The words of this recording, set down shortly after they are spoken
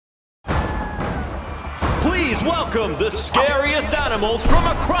Please welcome the scariest animals from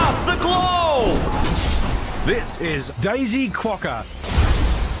across the globe! This is Daisy Quokka.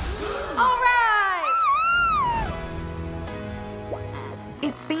 All right!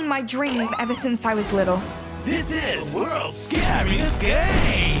 It's been my dream ever since I was little. This is the world's scariest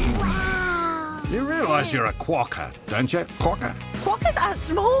game! You realise you're a quokka, don't you? Quokka? Quokkas are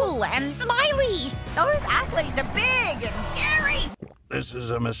small and smiley. Those athletes are big and scary. This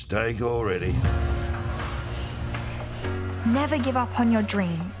is a mistake already. Never give up on your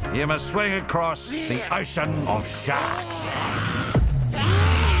dreams. You must swing across the ocean of sharks.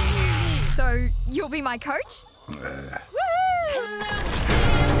 So, you'll be my coach? Woohoo!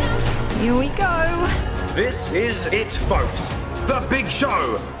 Here we go. This is it, folks. The big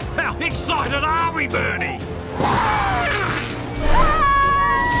show. How excited are we, Bernie?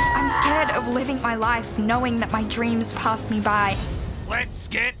 I'm scared of living my life knowing that my dreams pass me by. Let's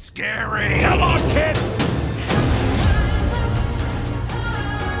get scary! Come on, kid!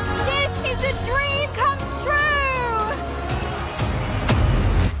 This is a dream come true!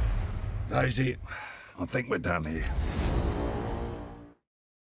 Daisy, I think we're done here.